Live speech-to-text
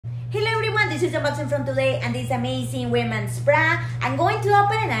this is the unboxing from today and this amazing women's bra. I'm going to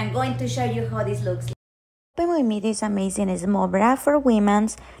open and I'm going to show you how this looks like. Open with me this amazing small bra for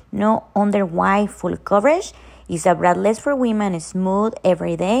women's, no Underwire full coverage. It's a bralette for women, smooth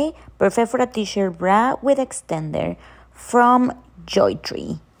every day, perfect for a t-shirt bra with extender from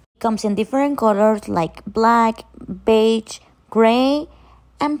JOYTREE. It comes in different colors like black, beige, gray,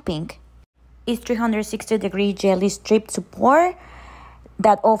 and pink. It's 360-degree jelly strip support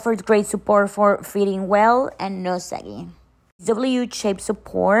that offers great support for fitting well and no sagging. It's W-shaped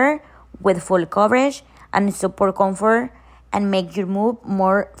support with full coverage and support comfort and make you move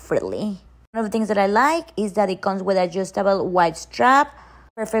more freely. One of the things that I like is that it comes with adjustable wide strap,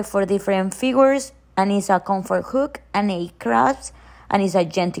 perfect for different figures, and it's a comfort hook and 8 clasps, and it's a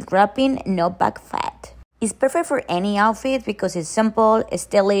gentle wrapping, no back fat. It's perfect for any outfit because it's simple,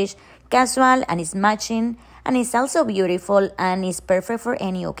 stylish, casual, and it's matching, and it's also beautiful and it's perfect for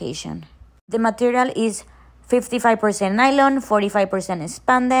any occasion. The material is 55% nylon, 45%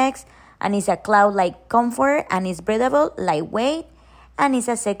 spandex, and it's a cloud-like comfort, and it's breathable, lightweight, and it's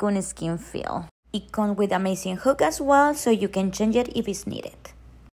a second skin feel. It comes with amazing hook as well, so you can change it if it's needed.